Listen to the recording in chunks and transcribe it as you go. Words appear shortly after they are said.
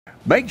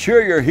Make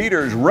sure your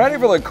heater's ready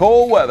for the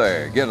cold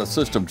weather. Get a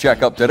system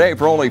checkup today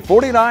for only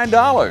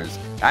 $49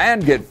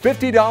 and get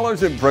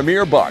 $50 in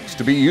Premier Bucks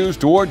to be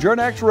used towards your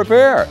next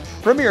repair.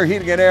 Premier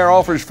Heating and Air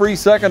offers free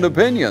second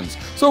opinions,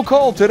 so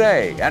call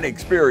today and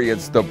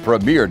experience the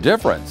Premier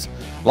difference.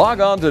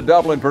 Log on to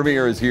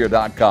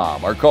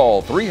DublinPremierIsHere.com or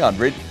call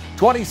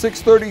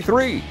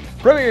 300-2633.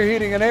 Premier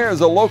Heating and Air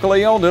is a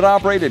locally owned and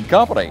operated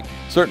company.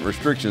 Certain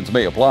restrictions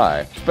may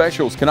apply.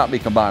 Specials cannot be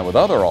combined with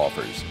other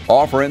offers.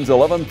 Offer ends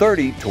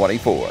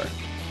 11/30/24.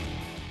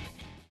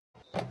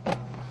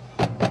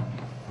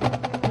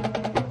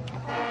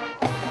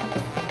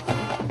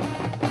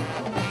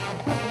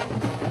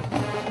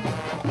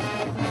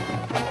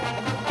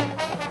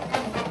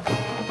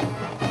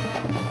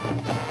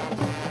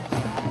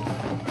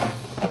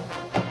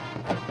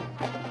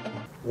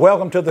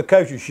 Welcome to the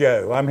Coaches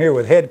Show. I'm here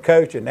with head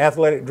coach and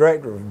athletic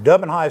director of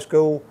Dublin High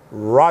School,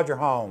 Roger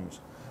Holmes.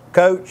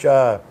 Coach,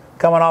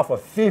 coming off a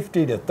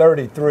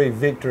 50-33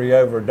 victory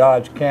over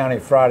Dodge County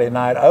Friday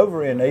night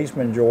over in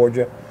Eastman,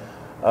 Georgia,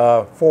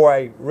 for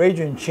a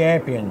region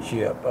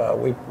championship.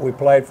 We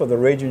played for the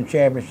region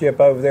championship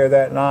over there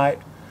that night.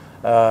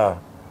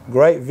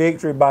 Great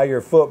victory by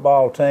your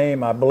football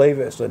team. I believe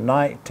it's the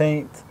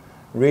 19th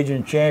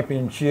region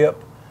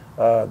championship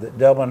that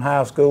Dublin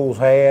High School's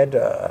had.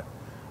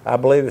 I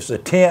believe it's the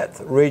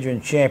 10th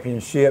region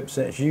championship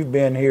since you've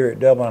been here at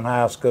Dublin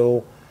High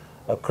School.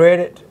 A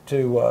credit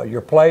to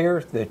your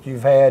players that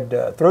you've had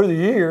through the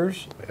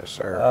years. Yes,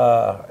 sir.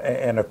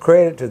 And a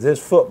credit to this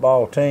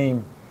football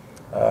team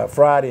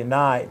Friday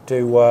night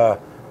to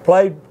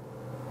play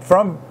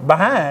from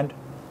behind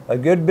a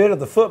good bit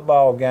of the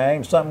football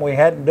game, something we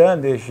hadn't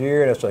done this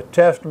year. And it's a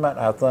testament,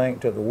 I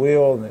think, to the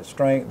will and the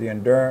strength, the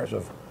endurance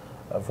of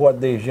what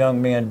these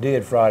young men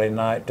did Friday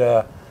night.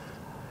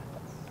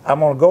 I'm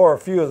going to go over a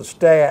few of the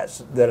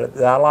stats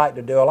that I like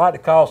to do. I like to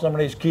call some of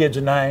these kids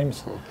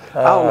names.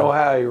 I don't know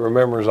how he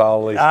remembers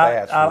all these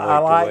stats. I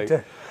like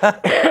to.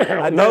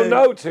 No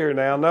notes here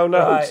now. No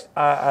notes.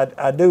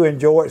 I do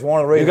enjoy it. It's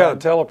one of the reasons. You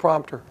got a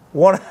teleprompter?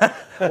 One of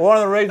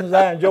the reasons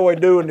I enjoy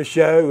doing the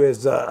show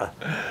is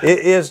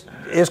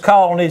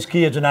calling these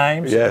kids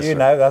names. Yes, you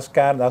know,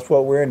 that's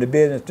what we're in the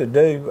business to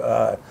do.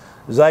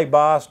 Zay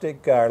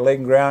Bostic, our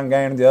leading ground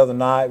gainer the other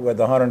night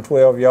with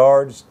 112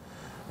 yards.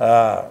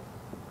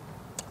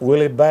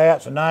 Willie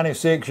Batts,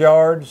 96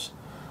 yards.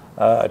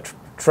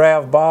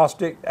 Trav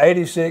Bostic,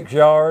 86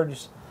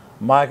 yards.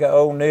 Micah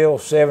O'Neill,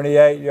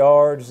 78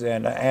 yards.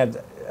 And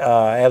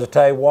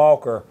Azatay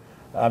Walker,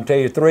 I'm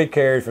telling you, 3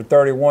 carries for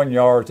 31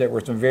 yards. That were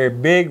some very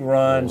big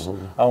runs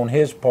on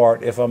his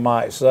part, if I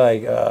might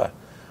say.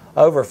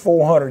 Over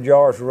 400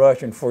 yards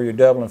rushing for your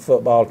Dublin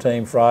football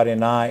team Friday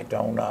night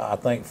on, I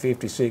think,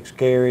 56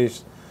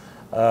 carries.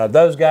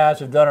 Those guys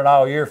have done it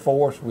all year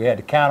for us. We had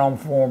to count on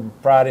for them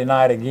Friday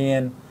night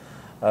again.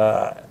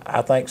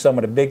 I think some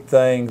of the big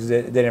things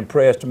that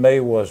impressed me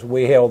was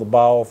we held the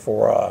ball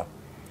for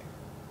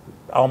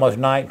almost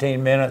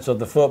 19 minutes of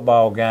the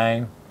football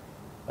game,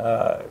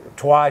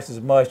 twice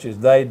as much as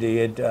they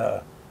did.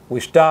 We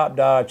stopped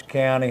Dodge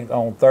County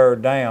on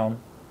 3rd down.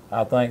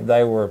 I think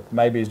they were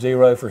maybe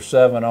 0 for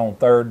 7 on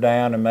 3rd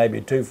down and maybe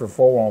 2 for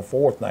 4 on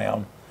 4th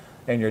down.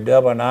 And your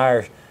Dublin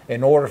Irish,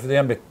 in order for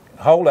them to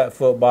hold that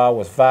football,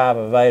 was 5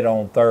 of 8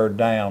 on 3rd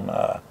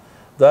down.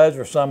 Those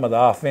were some of the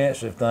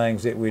offensive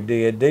things that we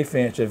did.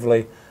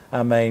 Defensively,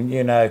 I mean,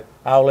 you know,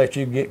 I'll let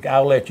you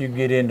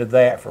get into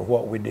that for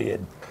what we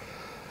did.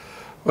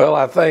 Well,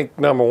 I think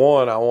number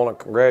one, I want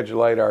to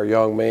congratulate our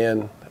young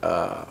men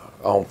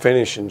on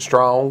finishing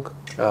strong,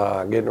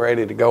 getting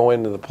ready to go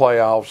into the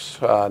playoffs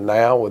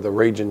now with the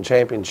region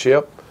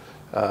championship,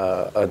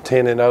 a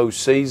 10-0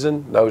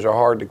 season. Those are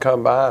hard to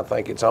come by. I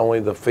think it's only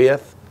the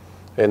 5th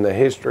in the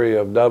history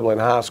of Dublin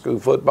High School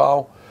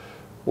football,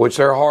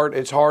 which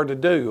it's hard to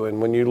do. And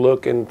when you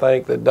look and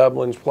think that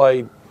Dublin's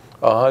played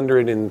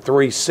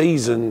 103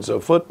 seasons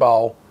of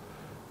football,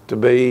 to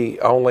be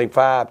only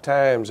 5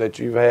 times that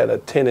you've had a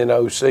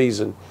 10-0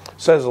 season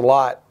says a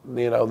lot.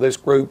 You know, this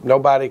group,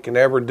 nobody can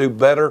ever do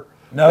better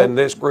than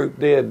this group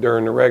did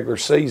during the regular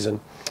season.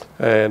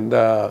 And,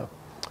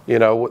 you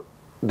know,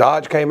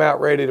 Dodge came out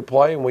ready to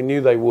play, and we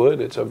knew they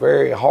would. It's a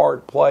very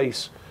hard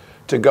place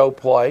to go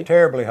play.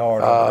 Terribly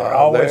hard.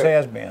 Always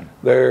has been.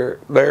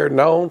 They're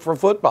known for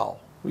football.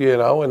 You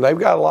know, and they've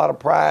got a lot of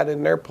pride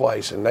in their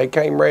place, and they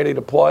came ready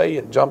to play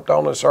and jumped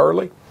on us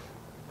early.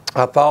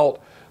 I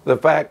thought the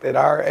fact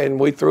that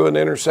we threw an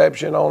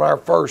interception on our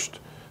first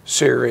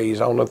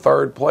series on the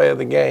 3rd play of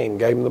the game,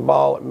 gave them the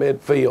ball at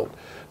midfield.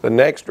 The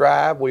next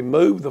drive, we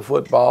moved the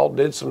football,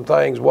 did some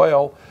things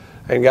well,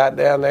 and got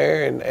down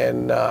there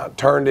and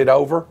turned it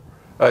over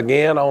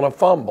again on a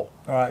fumble.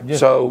 All right,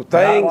 so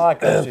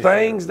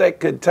things that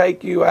could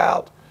take you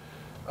out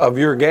of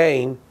your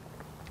game,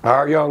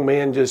 our young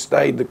men just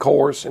stayed the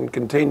course and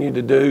continued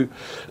to do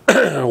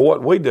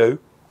what we do.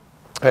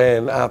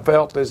 And I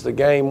felt as the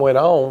game went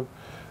on,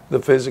 the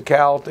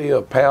physicality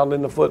of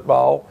pounding the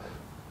football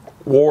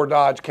wore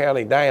Dodge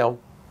County down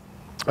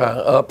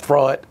up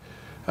front.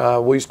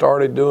 We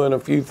started doing a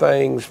few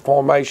things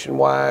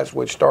formation-wise,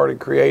 which started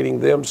creating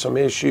them some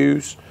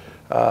issues.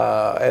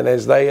 And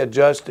as they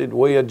adjusted,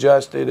 we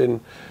adjusted,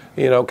 and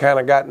kind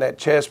of got in that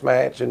chess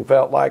match and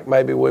felt like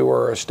maybe we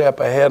were a step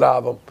ahead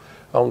of them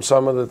on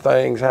some of the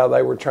things, how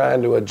they were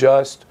trying to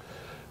adjust.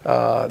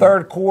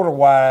 Third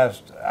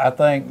quarter-wise, I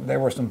think there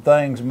were some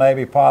things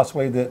maybe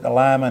possibly that the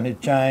linemen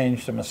had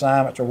changed, some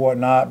assignments or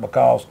whatnot,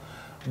 because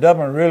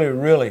Dublin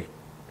really,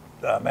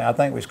 I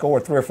think we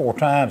scored 3 or 4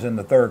 times in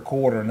the third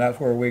quarter, and that's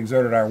where we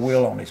exerted our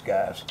will on these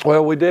guys.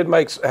 Well, we did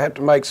have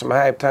to make some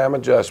halftime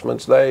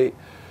adjustments.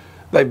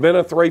 They've been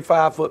a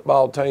 3-5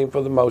 football team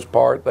for the most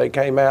part. They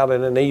came out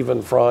in an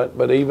even front,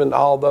 but even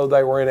although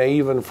they were in an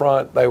even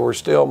front, they were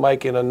still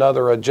making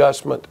another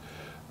adjustment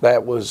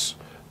that was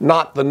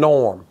not the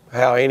norm,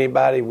 how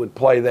anybody would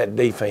play that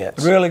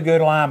defense. Really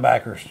good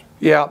linebackers.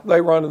 Yeah, they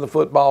run the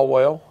football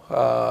well.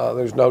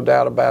 There's no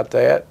doubt about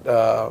that.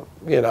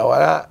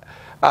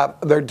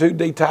 Their 2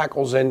 D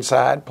tackles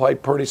inside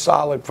played pretty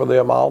solid for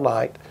them all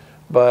night,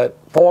 but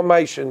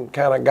formation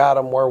kind of got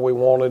them where we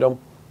wanted them.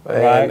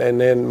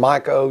 And then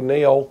Micah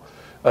O'Neill,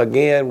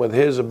 again, with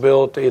his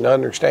ability and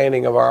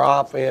understanding of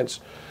our offense,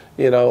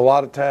 a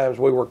lot of times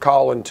we were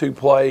calling 2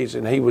 plays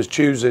and he was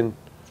choosing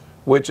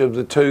which of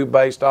the 2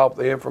 based off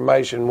the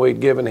information we'd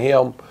given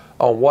him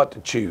on what to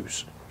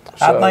choose.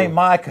 I think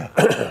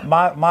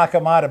Micah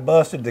might have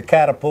busted the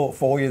catapult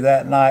for you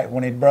that night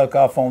when he broke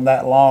off on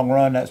that long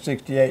run, that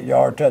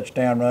 68-yard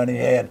touchdown run he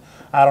had.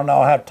 I don't know.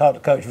 I'll have to talk to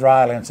Coach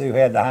Riley and see who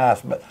had the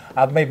highest, but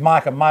I believe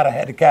Micah might have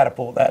had the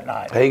catapult that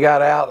night. He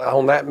got out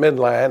on that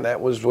midline.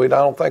 I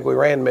don't think we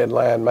ran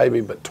midline maybe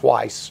but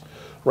twice.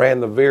 Ran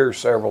the veer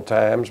several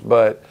times,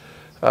 but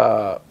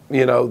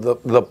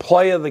the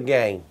play of the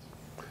game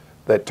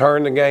that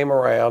turned the game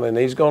around, and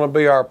he's going to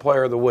be our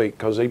player of the week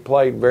because he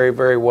played very,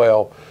 very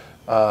well.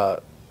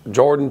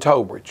 Jordan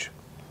Tobridge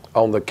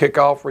on the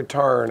kickoff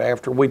return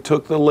after we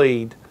took the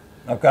lead.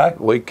 Okay.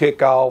 We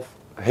kick off.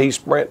 He's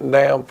sprinting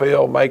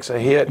downfield, makes a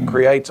hit,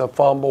 creates a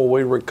fumble.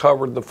 We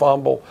recovered the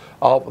fumble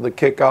off of the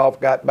kickoff,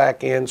 got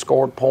back in,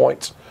 scored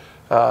points.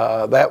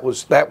 That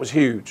was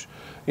huge.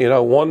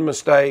 One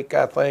mistake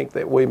I think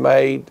that we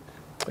made,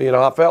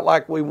 I felt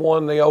like we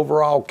won the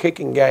overall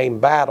kicking game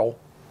battle.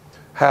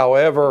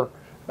 However,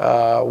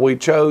 we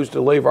chose to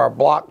leave our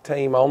block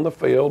team on the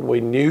field. We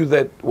knew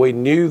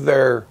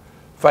their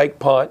fake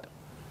punt.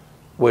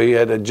 We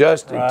had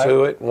adjusted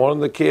to it. One of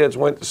the kids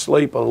went to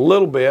sleep a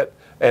little bit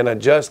and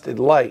adjusted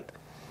late.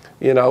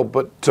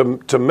 But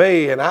to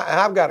me, and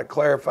I've got to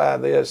clarify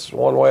this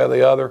one way or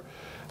the other,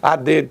 I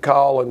did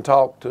call and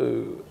talk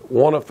to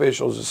one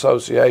officials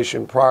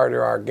association prior to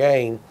our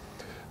game,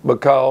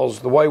 because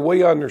the way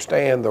we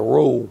understand the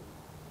rule,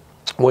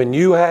 when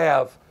you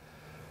have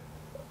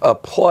a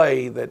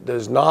play that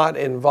does not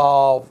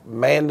involve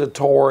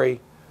mandatory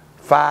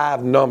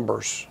 5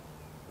 numbers,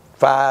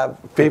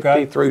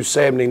 50 through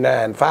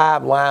 79,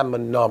 5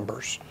 lineman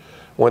numbers,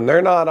 when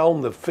they're not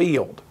on the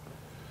field,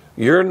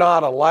 you're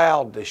not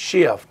allowed to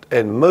shift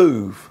and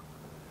move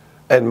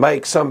and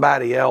make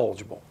somebody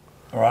eligible.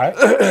 Right.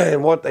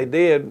 And what they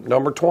did,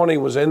 number 20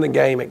 was in the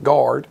game at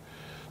guard.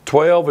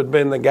 12 had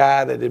been the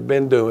guy that had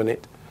been doing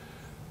it.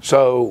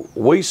 So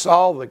we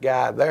saw the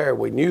guy there.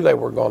 We knew they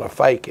were going to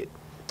fake it.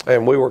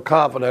 And we were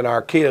confident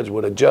our kids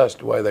would adjust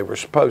the way they were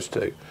supposed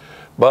to.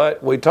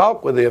 But we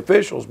talked with the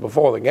officials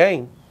before the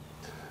game.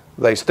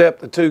 They stepped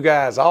the 2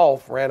 guys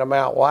off, ran them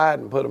out wide,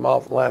 and put them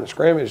off the line of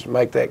scrimmage to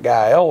make that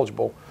guy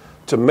eligible.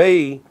 To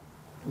me,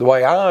 the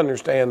way I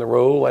understand the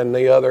rule, and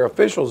the other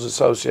officials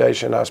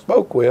association I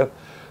spoke with,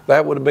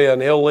 that would be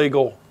an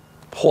illegal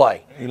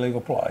play.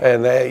 Illegal play.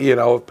 And that,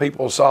 if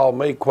people saw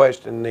me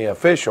question the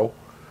official,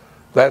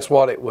 that's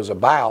what it was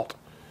about.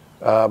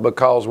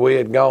 Because we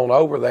had gone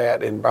over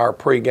that in our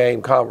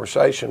pregame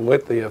conversation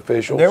with the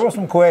officials. There was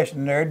some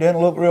question there. It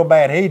didn't look real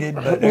bad heated.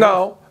 But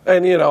no,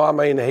 and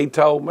he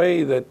told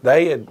me that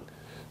they had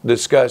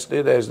discussed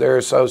it as their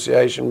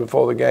association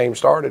before the game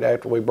started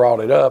after we brought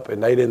it up,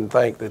 and they didn't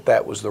think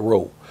that was the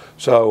rule.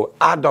 So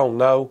I don't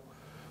know,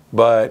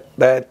 but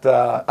that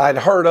I'd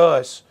heard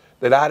us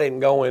that I didn't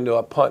go into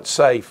a punt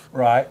safe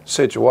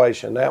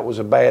situation. That was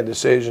a bad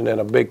decision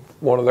and a big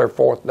one of their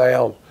 4th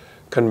down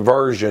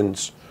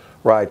conversions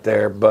right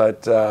there.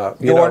 But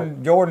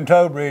Jordan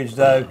Tobridge,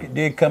 though,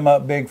 did come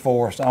up big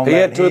for us on that. He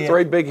had 2 or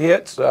 3 big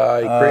hits. He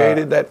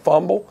created that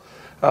fumble.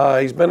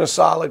 He's been a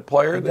solid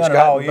player that's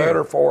gotten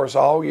better for us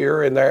all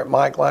year in there at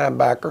Mike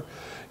linebacker.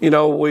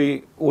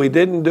 We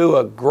didn't do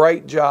a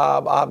great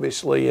job,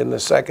 obviously, in the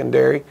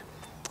secondary.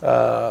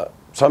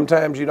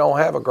 Sometimes you don't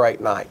have a great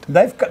night.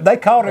 They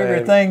caught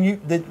everything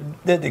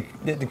that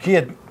the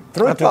kid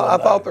threw to them. I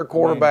thought their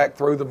quarterback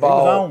threw the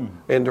ball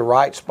into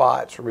right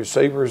spots.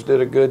 Receivers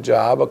did a good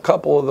job. A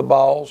couple of the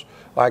balls,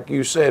 like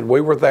you said,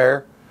 we were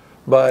there,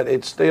 but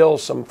it's still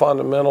some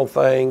fundamental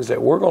things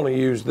that we're going to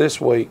use this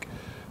week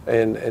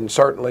and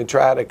certainly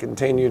try to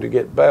continue to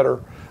get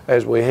better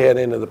as we head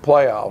into the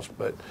playoffs.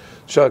 But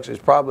shucks,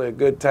 it's probably a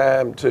good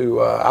time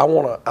to I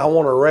want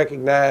to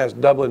recognize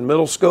Dublin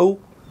Middle School.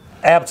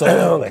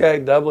 Absolutely. Okay,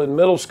 Dublin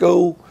Middle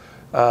School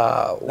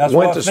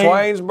Went to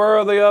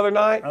Swainsboro the other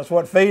night. That's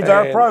what feeds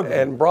our program.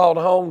 And brought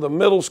home the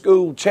middle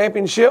school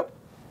championship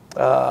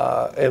in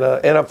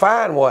a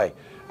fine way.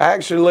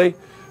 Actually,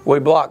 we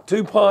blocked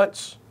 2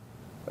 punts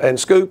and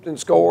scooped and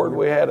scored.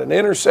 We had an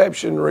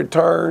interception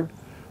return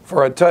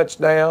for a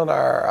touchdown.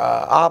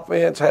 Our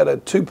offense had a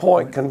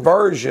 2-point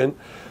conversion.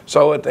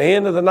 So at the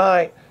end of the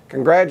night,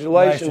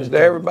 congratulations to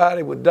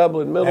everybody with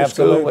Dublin Middle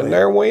School and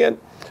their win.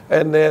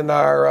 And then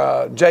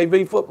our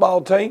JV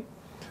football team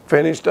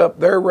finished up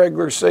their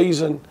regular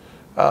season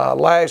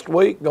last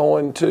week,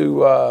 going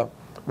to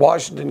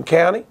Washington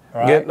County,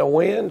 getting a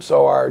win.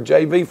 So our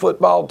JV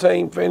football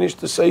team finished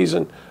the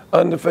season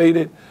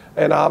undefeated.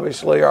 And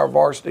obviously our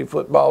varsity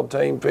football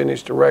team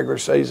finished the regular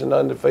season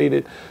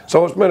undefeated.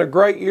 So it's been a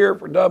great year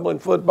for Dublin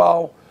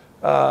football.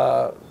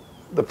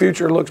 The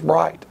future looks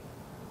bright.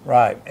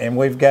 Right, and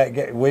we've got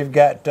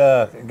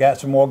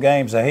some more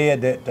games ahead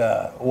that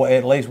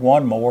at least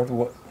one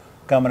more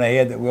coming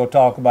ahead that we'll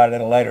talk about at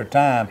a later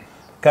time.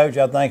 Coach,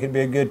 I think it'd be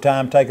a good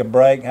time to take a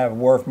break, have a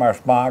word from our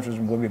sponsors,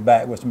 and we'll be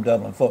back with some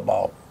Dublin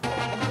football.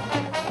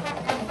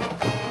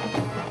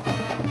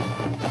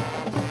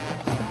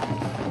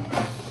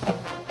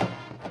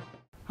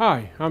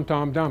 Hi, I'm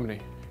Tom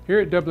Dominy. Here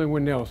at Dublin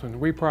Wind Nelson,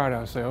 we pride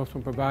ourselves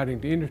on providing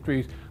the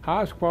industry's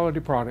highest quality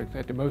products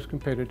at the most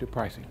competitive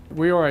pricing.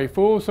 We are a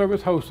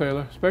full-service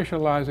wholesaler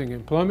specializing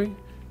in plumbing,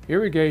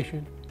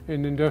 irrigation,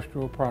 and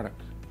industrial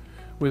products.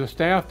 With a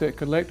staff that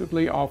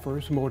collectively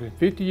offers more than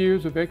 50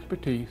 years of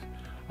expertise,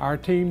 our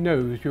team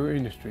knows your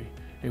industry,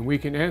 and we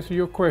can answer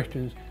your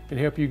questions and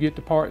help you get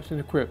the parts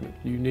and equipment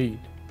you need.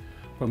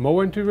 From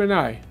Moen to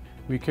Renee,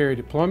 we carry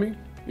the plumbing,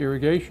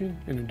 irrigation,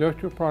 and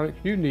industrial products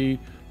you need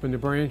from the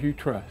brands you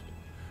trust.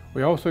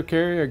 We also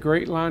carry a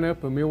great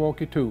lineup of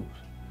Milwaukee tools.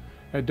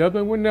 At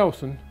Dublin Wind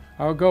Nelson,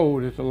 our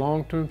goal is the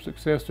long-term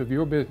success of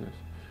your business.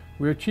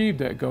 We achieve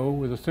that goal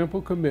with a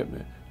simple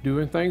commitment,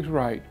 doing things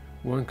right,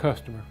 one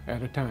customer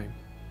at a time.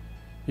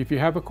 If you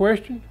have a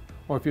question,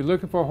 or if you're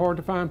looking for a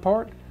hard-to-find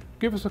part,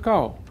 give us a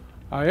call.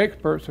 Our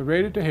experts are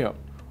ready to help.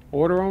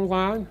 Order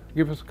online,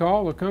 give us a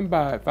call, or come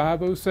by at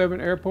 507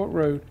 Airport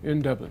Road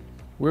in Dublin.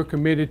 We're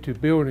committed to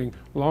building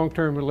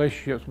long-term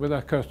relationships with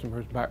our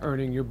customers by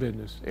earning your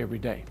business every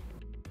day.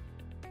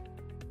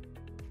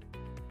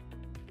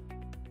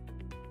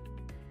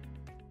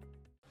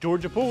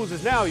 Georgia Pools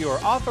is now your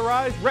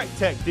authorized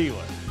RecTech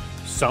dealer.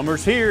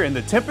 Summer's here and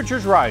the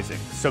temperature's rising,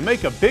 so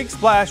make a big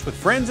splash with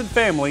friends and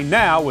family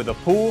now with a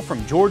pool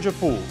from Georgia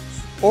Pools.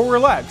 Or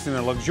relax in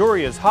a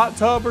luxurious hot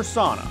tub or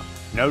sauna.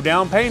 No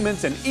down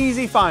payments and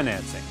easy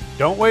financing.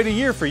 Don't wait a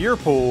year for your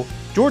pool.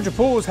 Georgia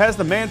Pools has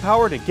the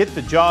manpower to get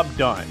the job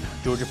done.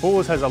 Georgia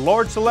Pools has a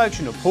large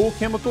selection of pool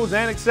chemicals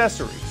and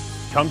accessories.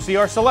 Come see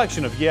our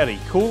selection of Yeti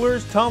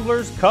coolers,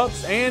 tumblers,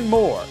 cups, and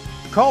more.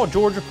 Call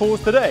Georgia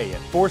Pools today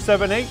at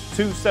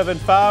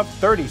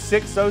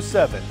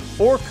 478-275-3607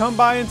 or come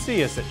by and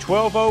see us at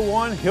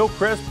 1201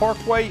 Hillcrest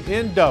Parkway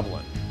in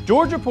Dublin.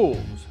 Georgia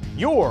Pools,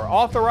 your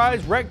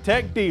authorized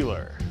RecTech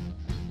dealer.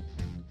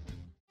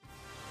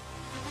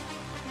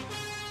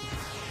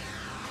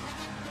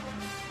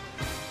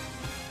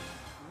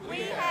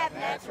 We have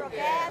natural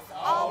gas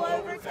all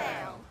over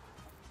town.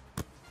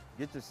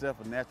 Get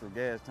yourself a natural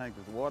gas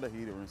tankless water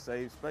heater and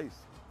save space.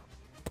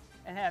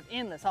 And have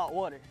endless hot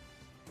water.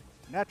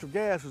 Natural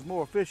gas is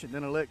more efficient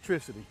than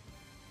electricity.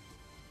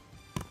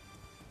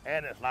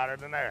 And it's lighter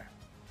than air.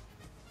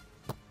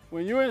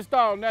 When you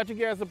install natural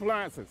gas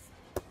appliances,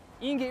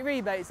 you can get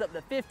rebates up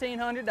to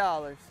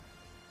 $1,500.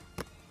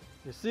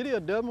 The City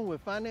of Dublin will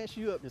finance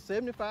you up to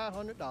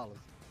 $7,500.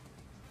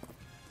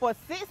 For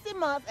 60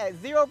 months at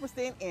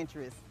 0%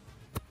 interest.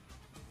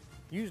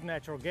 Use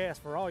natural gas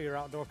for all your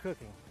outdoor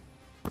cooking.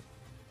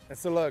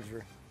 It's a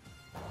luxury.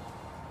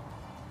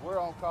 We're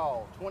on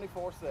call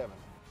 24/7.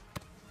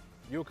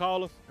 You'll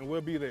call us and we'll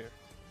be there.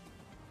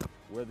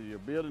 Whether you're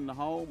building a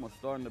home or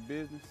starting a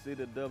business,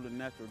 City of Dublin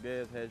Natural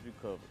Gas has you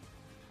covered.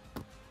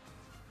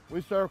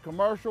 We serve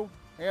commercial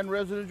and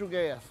residential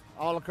gas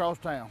all across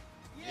town.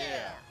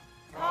 Yeah.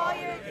 Call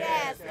your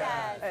gas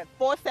guys at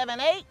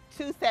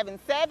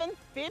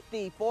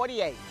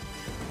 478-277-5048.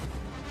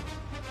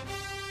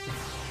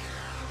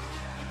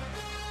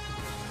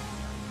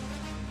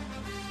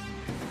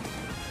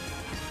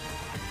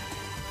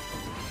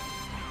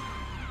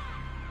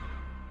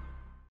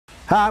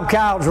 Hi, I'm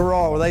Kyle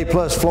Gerard with A+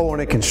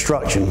 Flooring and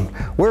Construction.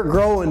 We're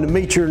growing to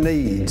meet your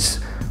needs.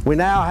 We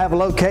now have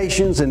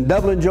locations in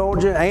Dublin,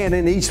 Georgia and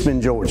in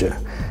Eastman, Georgia.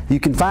 You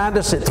can find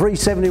us at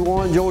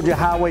 371 Georgia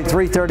Highway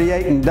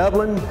 338 in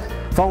Dublin.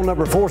 Phone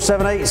number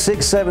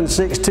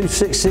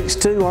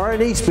 478-676-2662 or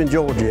in Eastman,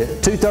 Georgia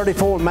at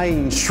 234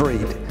 Main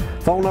Street.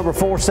 Phone number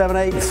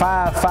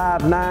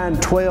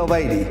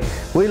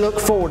 478-559-1280. We look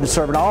forward to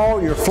serving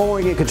all your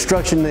flooring and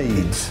construction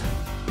needs.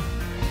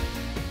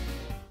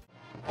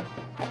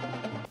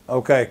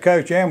 Okay,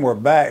 Coach, and we're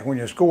back. When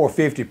you score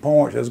 50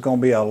 points, there's going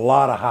to be a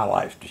lot of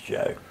highlights to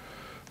show.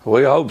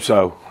 We hope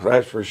so.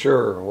 That's for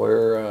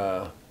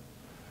sure.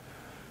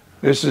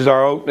 This is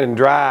our opening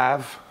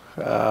drive.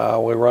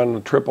 We run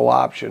the triple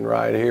option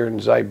right here,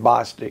 and Zay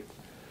Bostic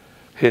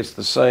hits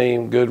the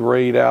seam. Good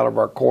read out of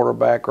our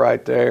quarterback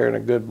right there, and a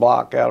good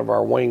block out of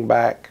our wing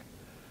back.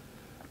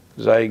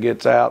 Zay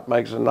gets out,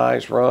 makes a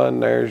nice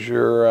run. There's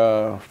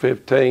your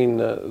 15,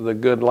 the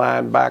good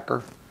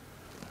linebacker.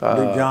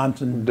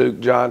 Duke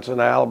Johnson,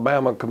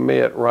 Alabama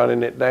commit,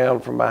 running it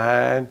down from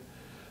behind.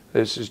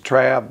 This is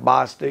Trav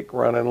Bostic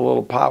running a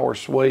little power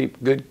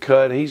sweep. Good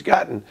cut. He's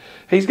gotten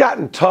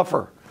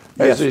tougher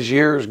as his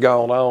years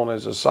gone on.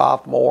 As a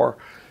sophomore,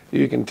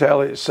 you can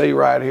tell it. See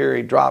right here,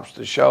 he drops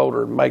the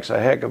shoulder and makes a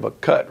heck of a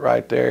cut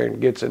right there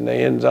and gets in the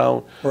end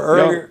zone.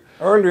 Well,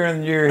 earlier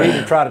in the year, he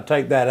would try to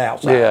take that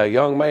outside. Yeah,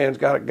 young man's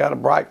got a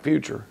bright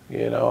future.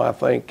 You know, I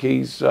think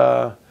he's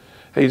a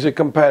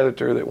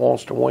competitor that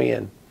wants to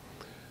win.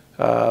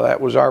 That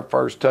was our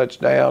first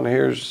touchdown.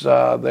 Here's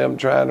them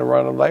trying to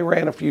run them. They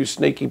ran a few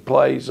sneaky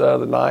plays the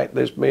other night,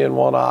 this being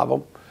one of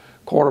them.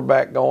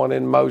 Quarterback going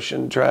in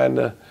motion, trying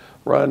to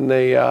run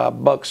the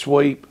buck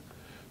sweep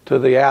to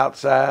the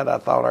outside. I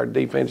thought our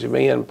defensive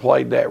end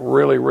played that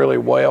really, really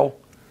well.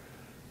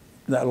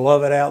 That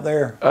Lovett out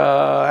there?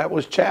 That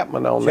was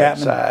Chapman on that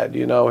side.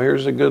 You know,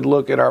 here's a good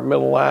look at our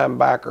middle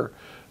linebacker,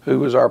 who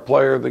was our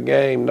player of the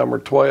game, number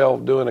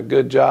 12, doing a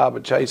good job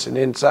of chasing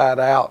inside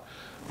out,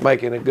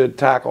 making a good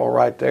tackle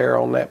right there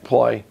on that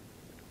play.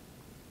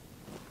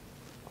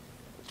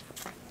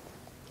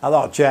 I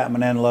thought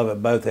Chapman and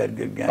Lovett both had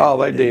good games. Oh,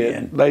 they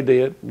did. They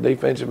did.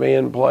 Defensive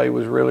end play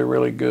was really,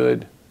 really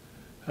good.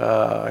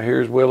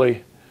 Here's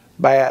Willie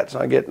Batts.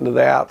 I get into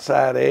the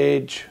outside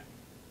edge.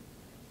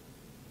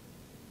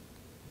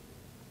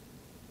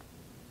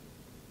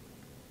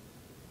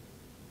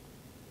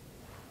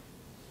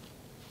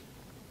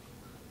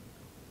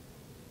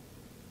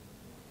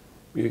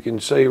 You can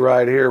see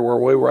right here where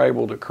we were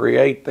able to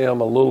create them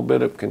a little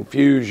bit of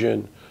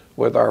confusion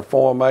with our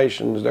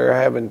formations. They're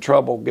having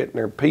trouble getting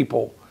their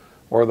people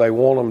where they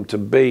want them to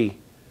be.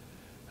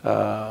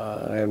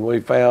 And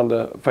we found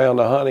a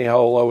honey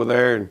hole over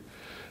there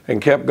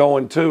and kept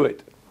going to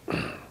it.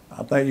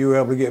 I think you were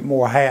able to get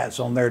more hats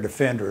on their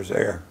defenders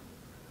there.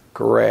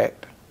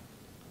 Correct.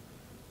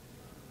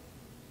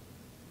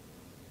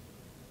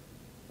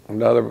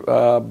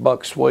 Another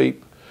buck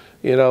sweep.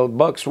 You know,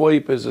 buck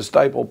sweep is a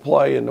staple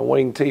play in the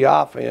wing T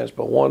offense,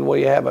 but one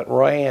we haven't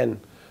ran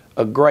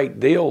a great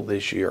deal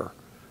this year.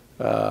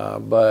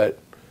 But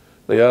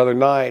the other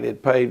night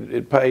it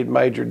paid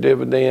major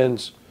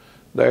dividends.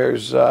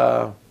 There's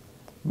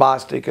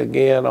Bostic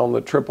again on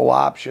the triple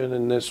option,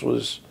 and this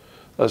was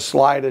a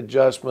slight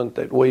adjustment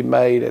that we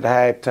made at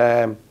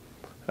halftime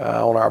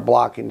on our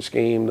blocking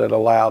scheme that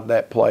allowed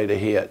that play to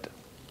hit.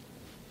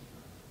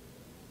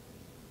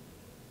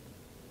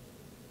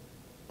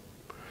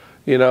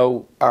 You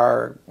know,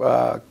 our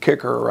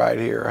kicker right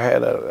here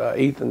had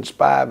Ethan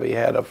Spivey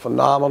had a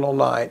phenomenal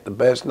night, the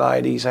best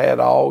night he's had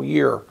all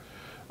year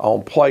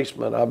on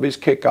placement of his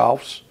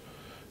kickoffs.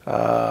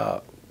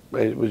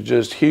 It was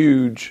just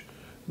huge,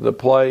 the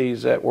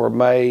plays that were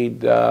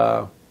made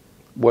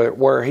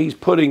where he's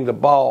putting the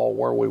ball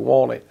where we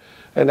want it.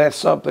 And that's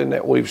something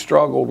that we've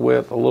struggled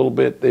with a little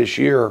bit this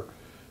year.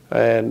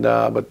 And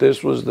but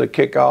this was the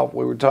kickoff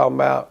we were talking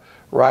about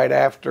right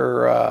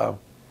after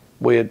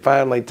we had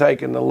finally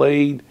taken the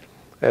lead,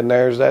 and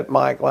there's that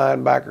Mike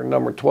linebacker,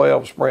 number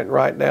 12, sprinting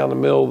right down the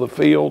middle of the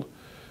field,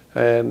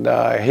 and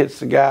hits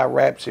the guy,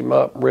 wraps him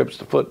up, rips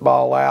the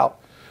football out,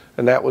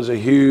 and that was a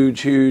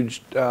huge,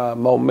 huge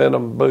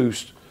momentum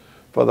boost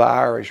for the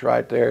Irish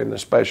right there in the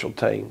special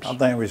teams. I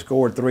think we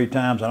scored 3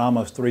 times in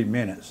almost 3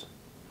 minutes.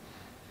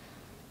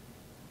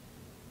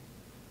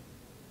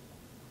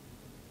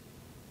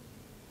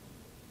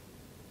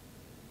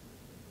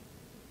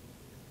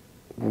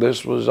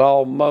 This was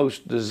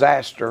almost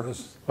disaster.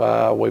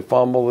 We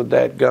fumbled the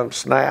dadgum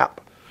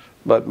snap,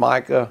 but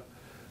Micah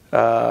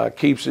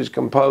keeps his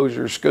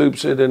composure,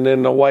 scoops it, and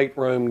then the weight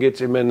room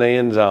gets him in the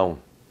end zone.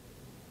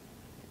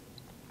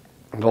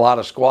 And a lot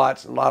of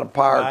squats and a lot of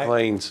power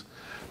cleans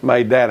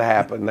made that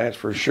happen, that's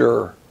for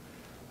sure.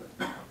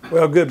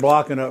 Well, good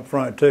blocking up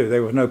front, too.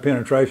 There was no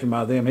penetration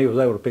by them. He was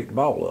able to pick the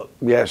ball up.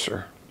 Yes,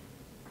 sir.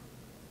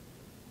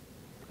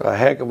 A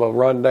heck of a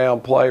rundown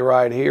play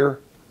right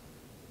here.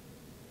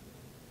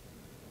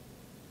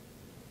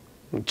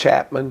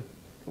 Chapman,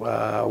 we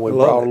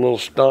brought a little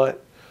stunt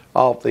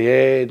off the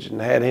edge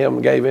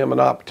and gave him an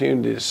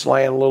opportunity to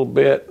slant a little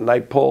bit, and they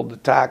pulled the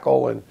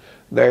tackle, and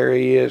there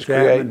he is,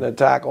 creating the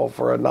tackle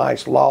for a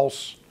nice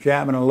loss.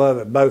 Chapman and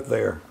Lovett both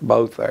there.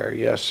 Both there,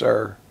 yes,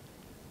 sir.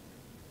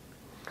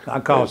 I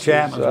called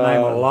Chapman's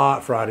name a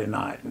lot Friday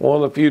night.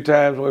 One of the few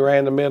times we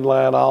ran the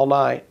midline all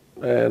night,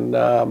 and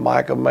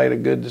Micah made a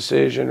good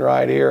decision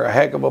right here. A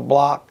heck of a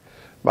block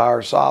by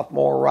our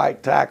sophomore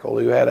right tackle,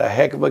 who had a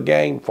heck of a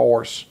game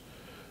for us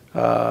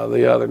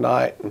the other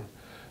night. And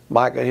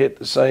Micah hit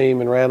the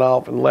seam and ran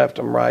off and left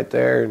him right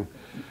there, and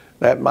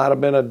that might have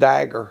been a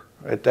dagger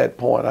at that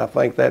point. I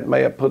think that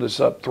may have put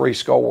us up 3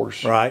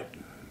 scores. Right.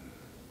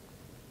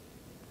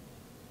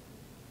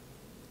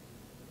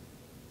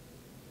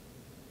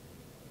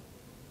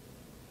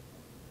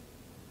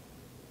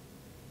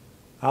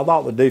 I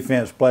thought the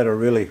defense played a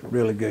really,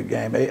 really good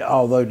game.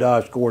 Although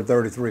Dodge scored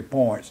 33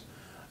 points,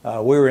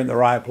 we were in the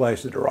right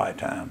place at the right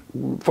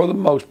time. For the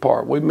most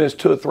part, we missed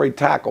 2 or 3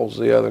 tackles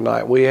the other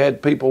night. We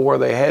had people where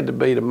they had to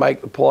be to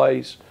make the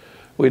plays.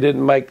 We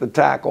didn't make the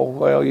tackle.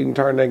 Well, you can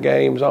turn the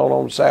games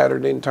on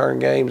Saturday and turn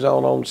games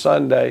on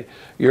Sunday.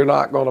 You're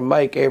not going to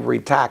make every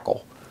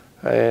tackle.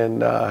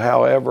 And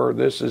however,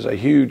 this is a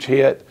huge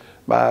hit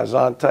by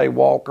Zontae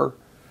Walker.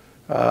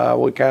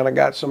 We kind of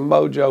got some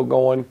mojo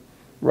going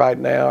right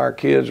now. Our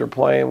kids are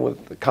playing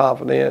with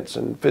confidence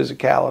and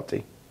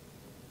physicality.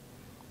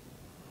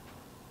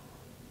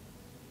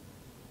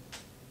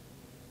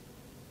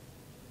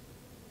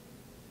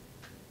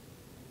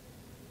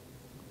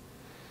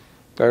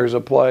 There's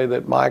a play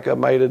that Micah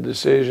made a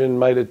decision,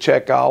 made a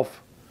check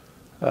off.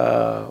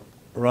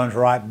 Runs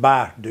right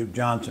by Duke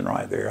Johnson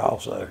right there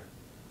also.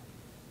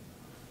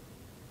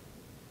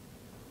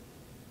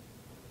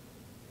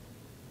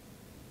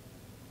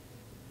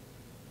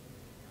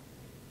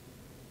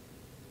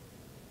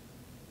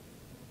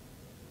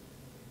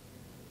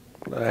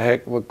 A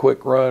heck of a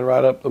quick run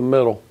right up the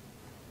middle.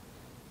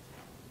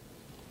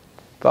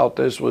 Thought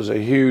this was a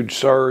huge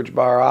surge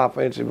by our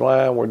offensive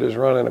line. We're just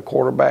running a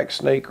quarterback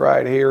sneak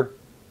right here.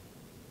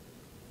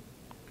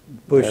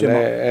 Push him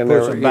back in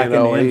the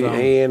end zone.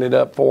 He ended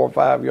up 4 or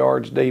 5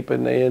 yards deep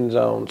in the end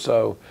zone.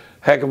 So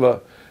heck of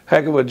a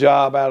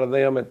job out of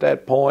them at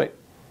that point.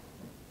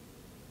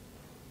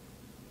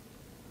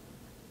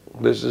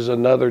 This is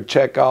another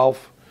check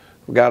off.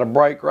 We've got a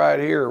break right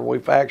here.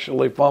 We've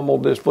actually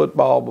fumbled this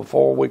football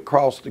before we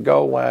crossed the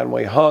goal line.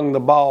 We hung the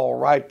ball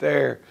right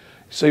there.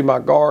 See my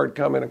guard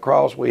coming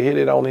across. We hit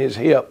it on his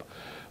hip.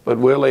 But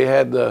Willie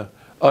had the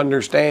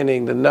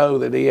understanding to know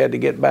that he had to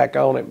get back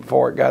on it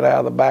before it got out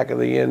of the back of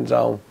the end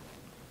zone.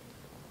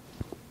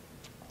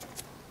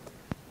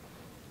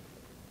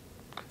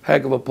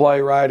 Heck of a play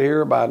right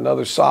here by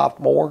another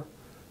sophomore,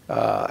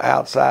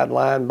 outside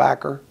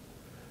linebacker,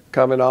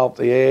 coming off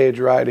the edge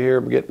right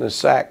here, getting a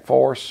sack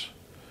for us.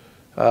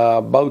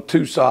 Both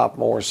 2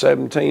 sophomores,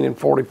 17 and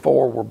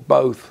 44, were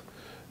both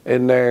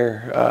in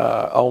there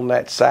on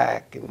that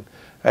sack. And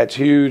that's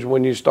huge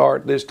when you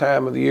start this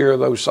time of the year.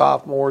 Those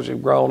sophomores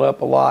have grown up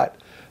a lot.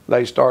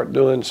 They start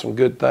doing some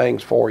good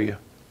things for you.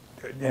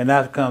 And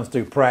that comes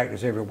through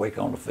practice every week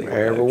on the field.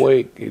 Every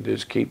week. You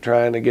just keep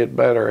trying to get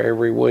better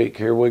every week.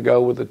 Here we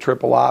go with the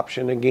triple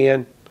option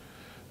again.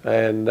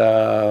 And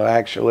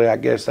actually, I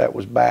guess that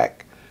was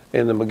back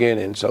in the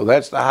beginning. So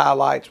that's the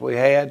highlights we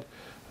had.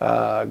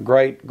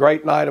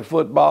 Great night of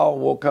football.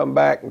 We'll come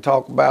back and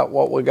talk about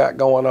what we got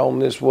going on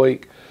this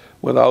week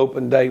with an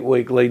open date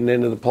week leading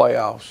into the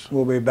playoffs.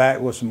 We'll be back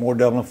with some more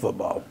Dublin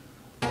football.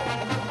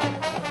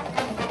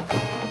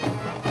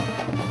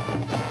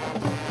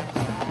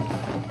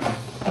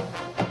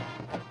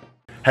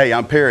 Hey,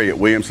 I'm Perry at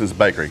Williamson's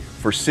Bakery.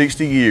 For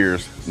 60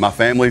 years, my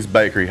family's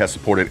bakery has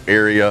supported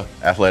area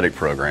athletic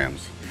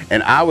programs.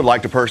 And I would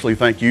like to personally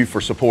thank you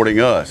for supporting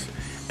us.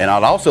 And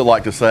I'd also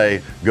like to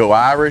say, go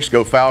Irish,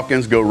 go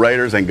Falcons, go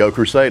Raiders, and go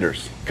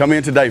Crusaders. Come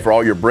in today for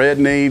all your bread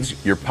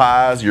needs, your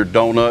pies, your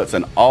donuts,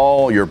 and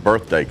all your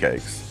birthday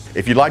cakes.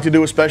 If you'd like to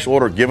do a special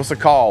order, give us a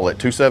call at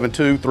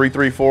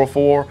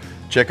 272-3344.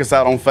 Check us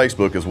out on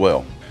Facebook as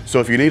well. So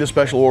if you need a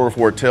special order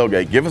for a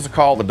tailgate, give us a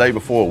call the day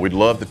before. We'd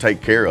love to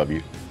take care of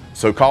you.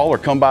 So call or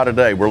come by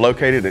today. We're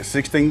located at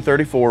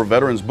 1634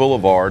 Veterans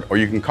Boulevard, or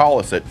you can call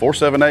us at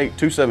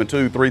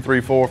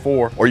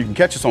 478-272-3344, or you can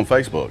catch us on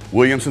Facebook.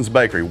 Williamson's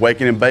Bakery,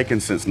 waking and baking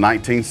since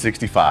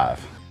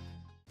 1965.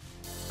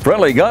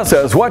 Friendly Gus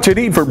has what you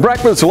need for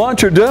breakfast,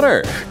 lunch, or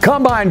dinner.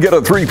 Come by and get a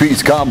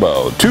 3-piece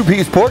combo,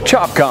 2-piece pork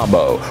chop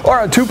combo,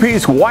 or a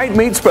 2-piece white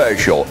meat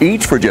special,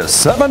 each for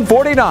just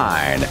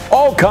 $7.49.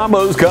 All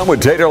combos come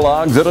with tater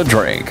logs and a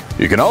drink.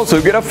 You can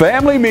also get a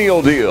family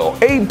meal deal,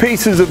 8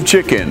 pieces of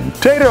chicken,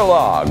 tater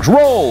logs,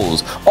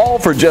 rolls, all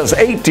for just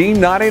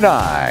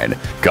 $18.99.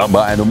 Come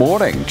by in the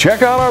morning,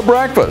 check out our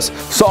breakfast.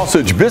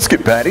 Sausage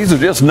biscuit patties are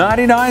just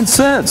 99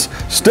 cents.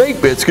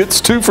 Steak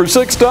biscuits, 2 for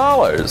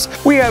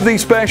 $6. We have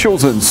these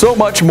specials and so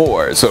much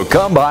more, so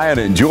come by and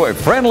enjoy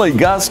Friendly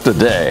Gus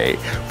today.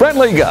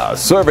 Friendly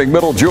Gus, serving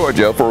Middle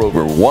Georgia for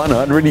over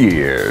 100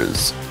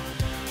 years.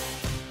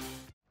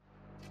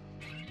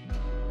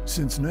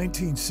 Since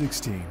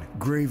 1916,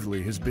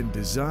 Gravely has been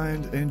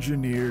designed,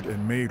 engineered,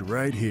 and made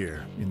right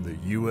here in the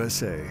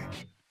USA.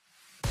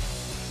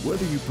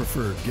 Whether you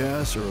prefer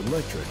gas or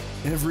electric,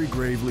 every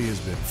Gravely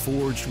has been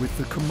forged with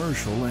the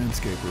commercial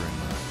landscaper in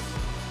mind.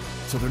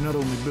 So they're not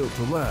only built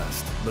to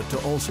last, but to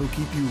also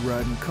keep you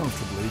riding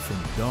comfortably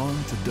from dawn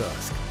to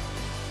dusk.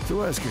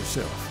 So ask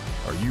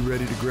yourself, are you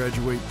ready to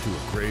graduate to a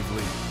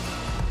Gravely?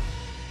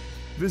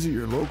 Visit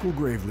your local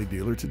Gravely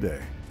dealer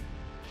today.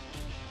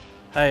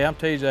 Hey, I'm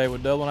TJ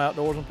with Dublin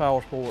Outdoors and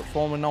Power Sports,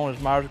 formerly known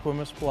as Myers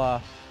Equipment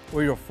Supply.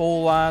 We're your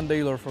full-line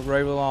dealer for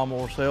Gravely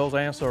lawnmower sales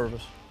and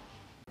service.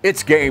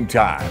 It's game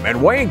time,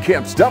 and Wayne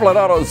Kemp's Dublin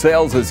Auto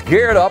Sales is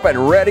geared up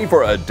and ready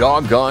for a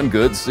doggone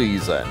good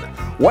season.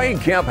 Wayne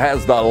Kemp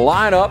has the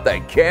lineup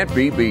that can't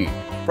be beat.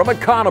 From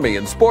economy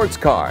and sports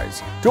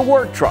cars to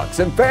work trucks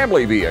and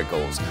family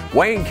vehicles,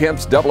 Wayne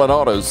Kemp's Dublin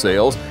Auto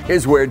Sales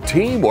is where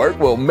teamwork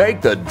will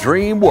make the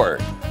dream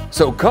work.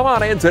 So come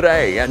on in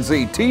today and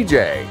see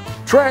TJ,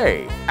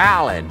 Trey,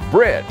 Alan,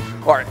 Britt,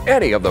 or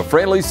any of the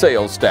friendly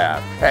sales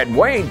staff at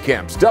Wayne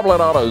Kemp's Dublin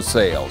Auto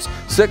Sales,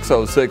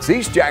 606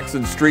 East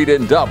Jackson Street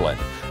in Dublin.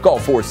 Call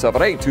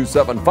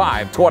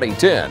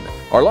 478-275-2010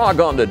 or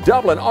log on to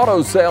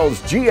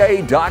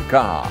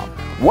DublinAutoSalesGA.com.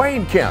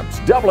 Wayne Kemp's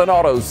Dublin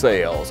Auto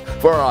Sales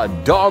for a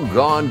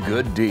doggone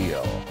good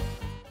deal.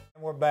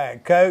 We're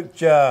back.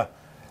 Coach,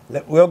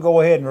 we'll go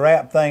ahead and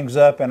wrap things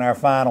up in our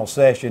final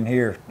session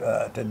here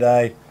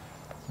today.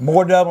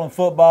 More Dublin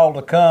football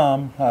to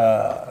come.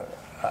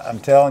 I'm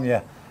telling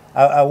you,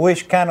 I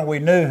wish kind of we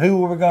knew who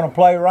we were going to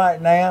play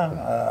right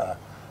now.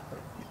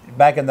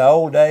 Back in the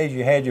old days,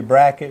 you had your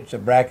brackets. The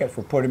brackets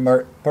were pretty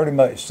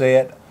much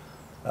set.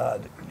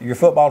 Your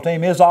football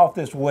team is off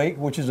this week,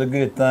 which is a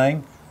good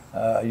thing.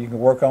 You can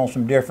work on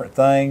some different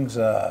things.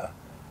 A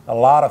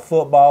lot of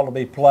football to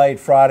be played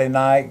Friday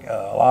night.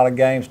 A lot of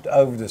games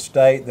over the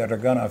state that are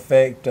going to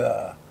affect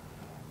the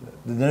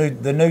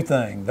new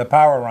thing, the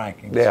power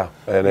rankings. Yeah,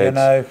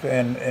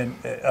 and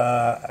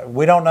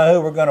we don't know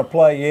who we're going to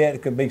play yet.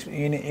 It could be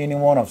any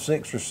one of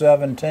 6 or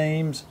 7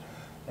 teams,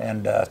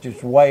 and it's just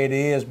the way it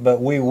is.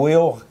 But we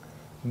will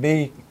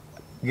be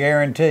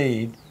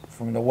guaranteed,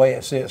 from the way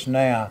it sits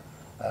now,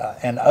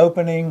 an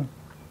opening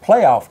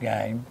playoff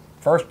game,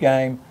 first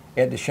game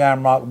at the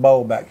Shamrock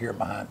Bowl back here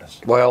behind us.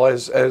 Well,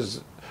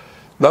 as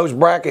those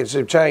brackets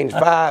have changed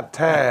 5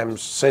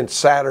 times since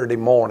Saturday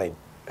morning,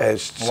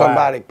 as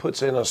somebody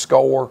puts in a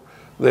score,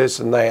 this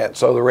and that.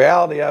 So the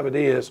reality of it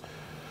is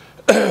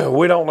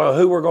we don't know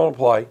who we're going to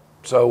play,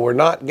 so we're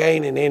not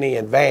gaining any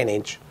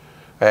advantage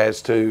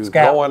as to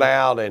going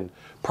out and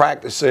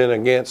practicing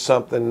against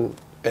something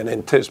and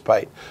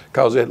anticipate.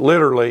 Because it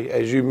literally,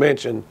 as you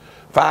mentioned,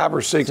 5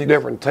 or 6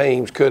 different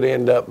teams could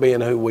end up being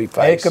who we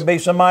face. It could be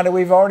somebody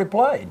we've already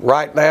played.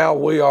 Right now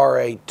we are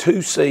a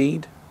 2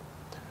 seed.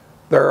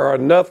 There are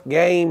enough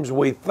games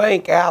we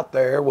think out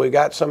there. We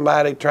got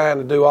somebody trying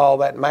to do all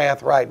that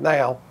math right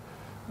now.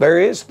 There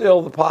is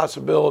still the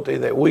possibility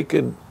that we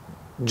could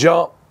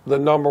jump the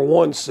number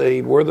 1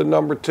 seed. We're the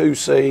number 2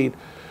 seed.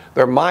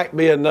 There might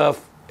be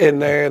enough in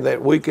there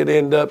that we could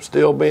end up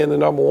still being the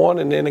number 1.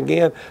 And then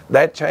again,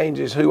 that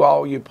changes who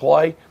all you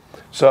play.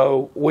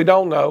 So we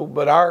don't know,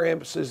 but our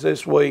emphasis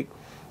this week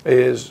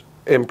is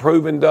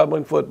improving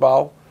Dublin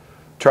football,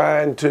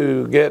 trying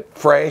to get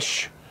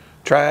fresh,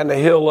 trying to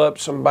heal up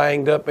some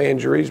banged up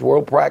injuries.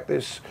 We'll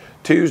practice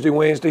Tuesday,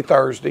 Wednesday,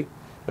 Thursday.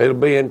 It'll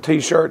be in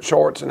T-shirt,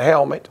 shorts, and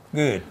helmet.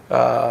 Good.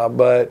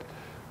 But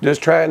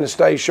just trying to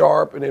stay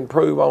sharp and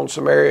improve on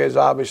some areas.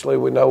 Obviously,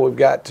 we know we've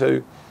got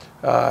to.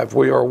 If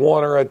we are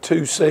 1 or a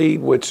 2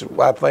 seed, which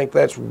I think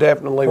that's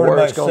definitely where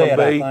it's going to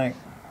be,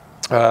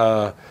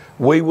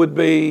 we would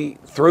be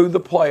through the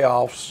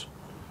playoffs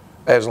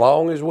as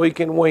long as we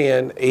can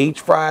win.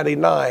 Each Friday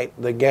night,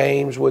 the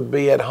games would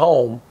be at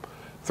home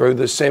through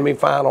the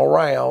semifinal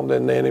round,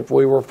 and then if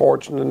we were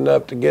fortunate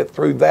enough to get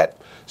through that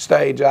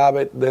stage of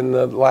it, then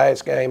the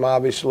last game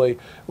obviously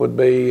would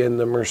be in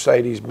the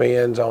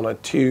Mercedes-Benz on a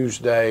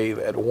Tuesday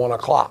at 1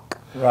 o'clock.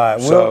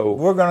 Right. So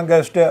we're going to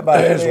go step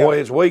by step.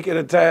 It's week at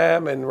a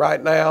time, and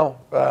right now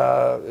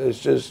it's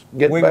just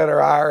get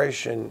better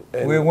Irish and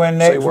we win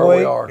next see where week.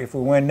 we are. If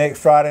we win next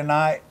Friday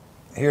night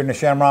here in the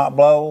Shamrock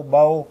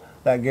Bowl,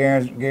 that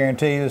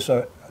guarantees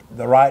us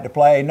the right to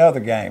play another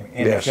game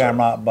in the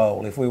Shamrock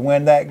Bowl. If we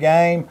win that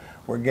game,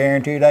 we're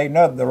guaranteed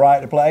the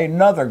right to play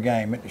another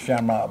game at the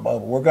Shamrock Bowl.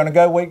 We're going to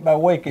go week by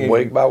week.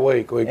 Week by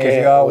week. We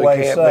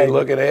can't be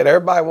looking at it.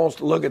 Everybody wants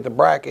to look at the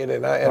bracket,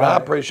 and I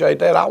appreciate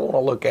that. I want to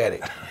look at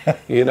it,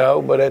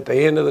 but at the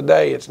end of the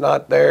day, it's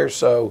not there.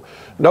 So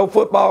no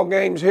football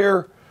games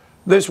here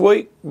this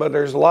week, but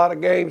there's a lot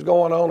of games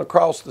going on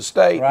across the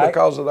state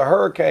because of the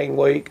hurricane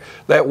week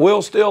that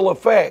will still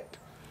affect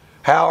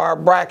how our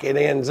bracket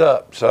ends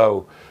up.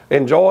 So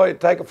enjoy it,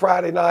 take a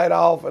Friday night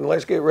off, and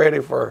let's get ready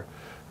for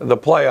the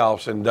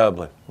playoffs in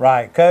Dublin.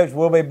 Right. Coach,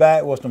 we'll be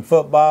back with some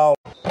football.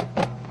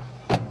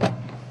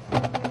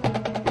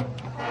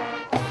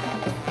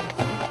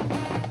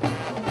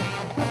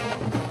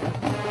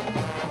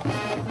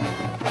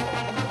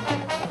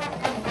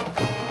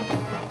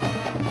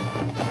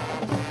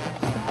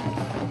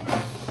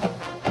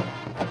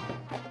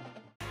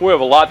 We have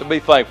a lot to be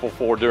thankful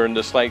for during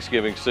this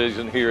Thanksgiving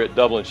season here at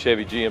Dublin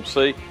Chevy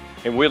GMC,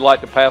 and we'd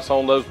like to pass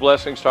on those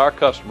blessings to our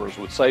customers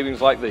with savings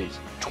like these.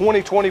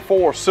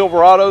 2024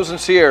 Silverados and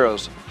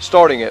Sierras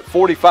starting at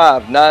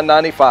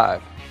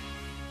 $45,995.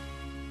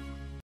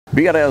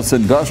 BNS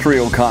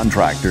Industrial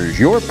Contractors,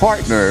 your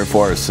partner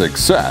for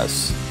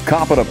success.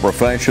 Competent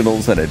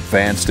professionals and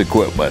advanced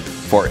equipment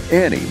for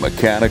any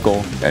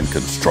mechanical and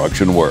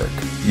construction work.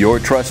 Your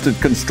trusted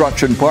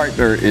construction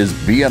partner is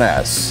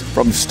BNS.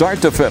 From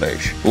start to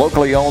finish,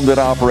 locally owned and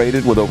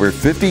operated with over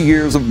 50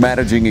 years of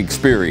managing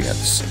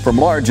experience. From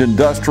large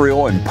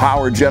industrial and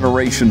power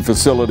generation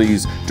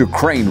facilities to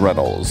crane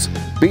rentals,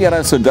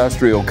 BNS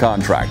Industrial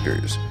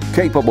Contractors,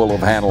 capable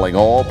of handling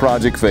all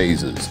project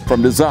phases,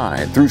 from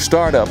design through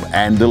startup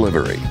and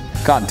delivery.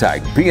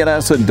 Contact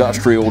BNS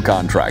Industrial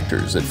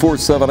Contractors at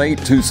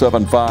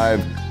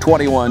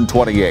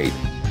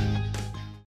 478-275-2128